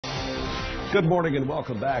Good morning and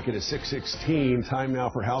welcome back. It is 6:16. Time now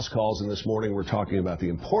for house calls, and this morning we're talking about the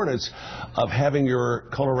importance of having your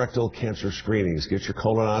colorectal cancer screenings. Get your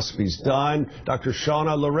colonoscopies done. Dr.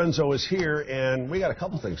 Shauna Lorenzo is here, and we got a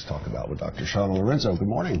couple things to talk about with Dr. Shauna Lorenzo. Good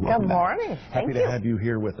morning. Good morning. Happy to have you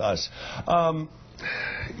here with us.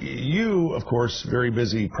 You, of course, very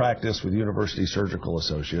busy practice with University Surgical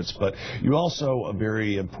Associates, but you also a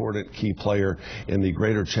very important key player in the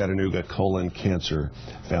Greater Chattanooga Colon Cancer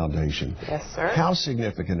Foundation. Yes, sir. How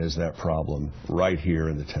significant is that problem right here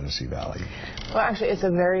in the Tennessee Valley? Well, actually, it's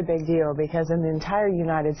a very big deal because in the entire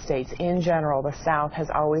United States, in general, the South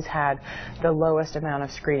has always had the lowest amount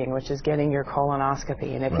of screening, which is getting your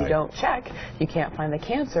colonoscopy. And if you don't check, you can't find the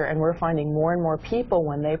cancer. And we're finding more and more people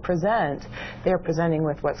when they present, they're presenting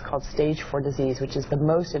with what's called stage 4 disease, which is the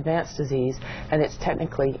most advanced disease, and it's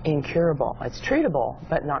technically incurable. It's treatable,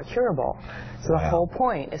 but not curable. So the whole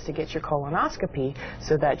point is to get your colonoscopy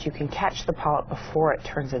so that you can catch the polyp before it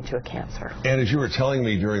turns into a cancer. And as you were telling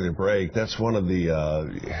me during the break, that's one of the,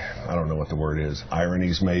 I don't know what the word is,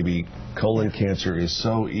 ironies maybe. Colon cancer is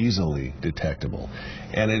so easily detectable,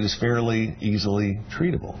 and it is fairly easily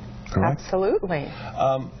treatable. Correct? Absolutely.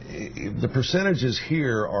 The percentages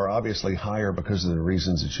here are obviously higher because of the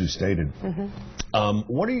reasons that you stated.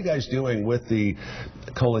 What are you guys doing with the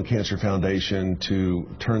Colon Cancer Foundation to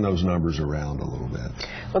turn those numbers around a little bit?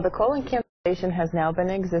 Well, the Colon Cancer Foundation has now been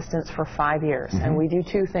in existence for 5 years, and we do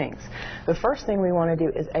two things. The first thing we want to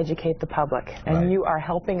do is educate the public, and you are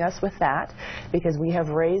helping us with that because we have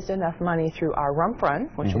raised enough money through our Rump Run,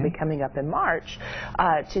 which will be coming up in March,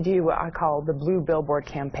 to do what I call the Blue Billboard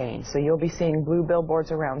campaign. So you'll be seeing blue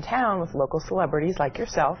billboards around town with local celebrities like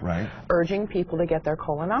yourself urging people to get their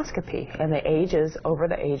colonoscopy, and the age is over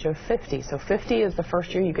the age of 50. So 50 is the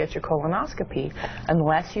first year you get your colonoscopy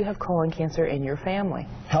unless you have colon cancer in your family.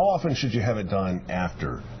 How often should you have it done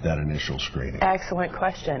after that initial screening? Excellent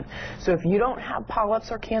question. So if you don't have polyps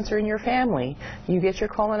or cancer in your family, you get your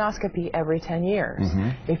colonoscopy every 10 years.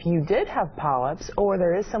 If you did have polyps, or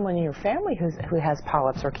there is someone in your family who has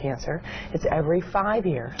polyps or cancer, it's every 5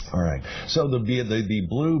 years. All right. So the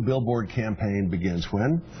Blue Billboard campaign begins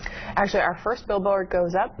when? Actually, our first billboard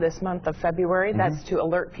goes up this month of February. That's to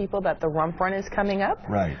alert people that the Rump Run is coming up.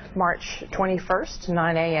 March 21st,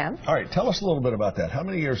 9 a.m. All right. Tell us a little bit about that. How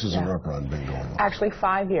many years has the Rump Run been going on? Actually,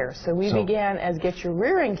 5 years. So we began as Get Your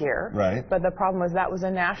Rearing Gear, but the problem was that was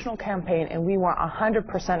a national campaign, and we want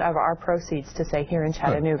 100% of our proceeds to stay here in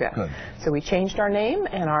Chattanooga. Good. So we changed our name,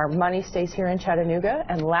 and our money stays here in Chattanooga,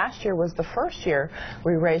 and last year was the first year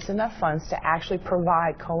we raised enough funds to actually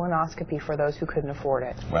provide colonoscopy for those who couldn't afford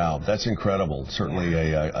it. Wow, that's incredible.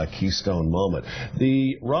 Certainly a keystone moment.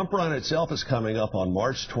 The Rump Run itself is coming up on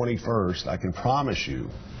March 21st. I can promise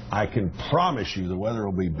you the weather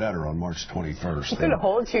will be better on March 21st. I'm going to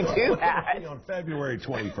hold you to that. On February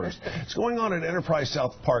 21st. It's going on at Enterprise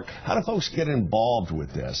South Park. How do folks get involved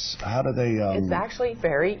with this? How do they... It's actually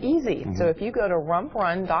very easy. So if you go to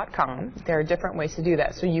rumprun.com, there are different ways to do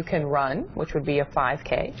that. So you can run, which would be a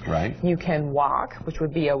 5K. You can walk, which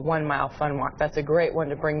would be a 1-mile fun walk. That's a great one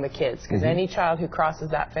to bring the kids, because any child who crosses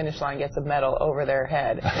that finish line gets a medal over their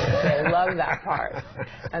head. They love that part.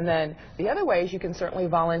 And then the other way is you can certainly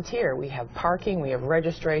volunteer. We have parking, we have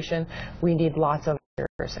registration, we need lots of volunteers.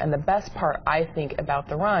 And the best part, I think, about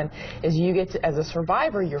the run is you get to, as a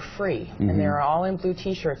survivor, you're free. And they're all in blue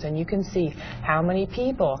t-shirts, and you can see how many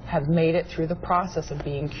people have made it through the process of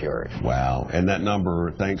being cured. Wow. And that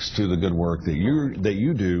number, thanks to the good work that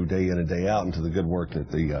you do day in and day out, and to the good work that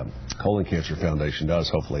the Colon Cancer Foundation does,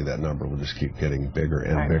 hopefully that number will just keep getting bigger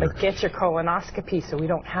and bigger. But get your colonoscopy so we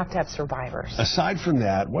don't have to have survivors. Aside from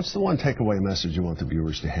that, what's the one takeaway message you want the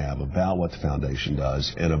viewers to have about what the foundation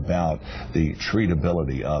does and about the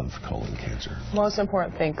treatability of colon cancer? Most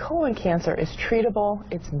important thing, colon cancer is treatable,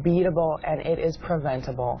 it's beatable, and it is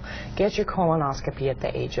preventable. Get your colonoscopy at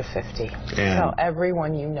the age of 50. And tell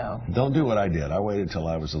everyone you know. Don't do what I did. I waited until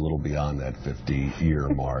I was a little beyond that 50-year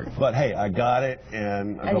mark. But hey, I got it,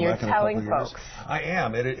 and you're telling folks. I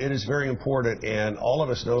am. It is very important, and all of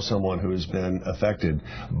us know someone who has been affected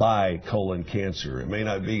by colon cancer. It may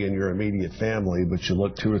not be in your immediate family, but you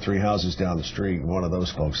look 2 or 3 houses down the street, and one of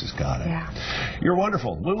those folks has got it. You're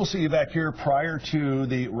wonderful. We will see you back here prior to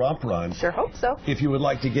the Rump Run. Sure hope so. If you would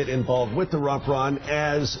like to get involved with the Rump Run,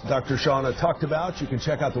 as Dr. Shauna talked about, you can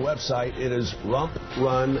check out the website. It is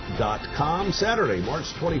rumprun.com. Saturday, March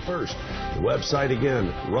 21st. The website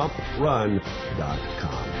again,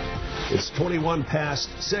 rumprun.com. It's 21 past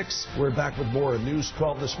 6. We're back with more News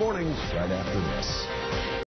 12 this morning right after this.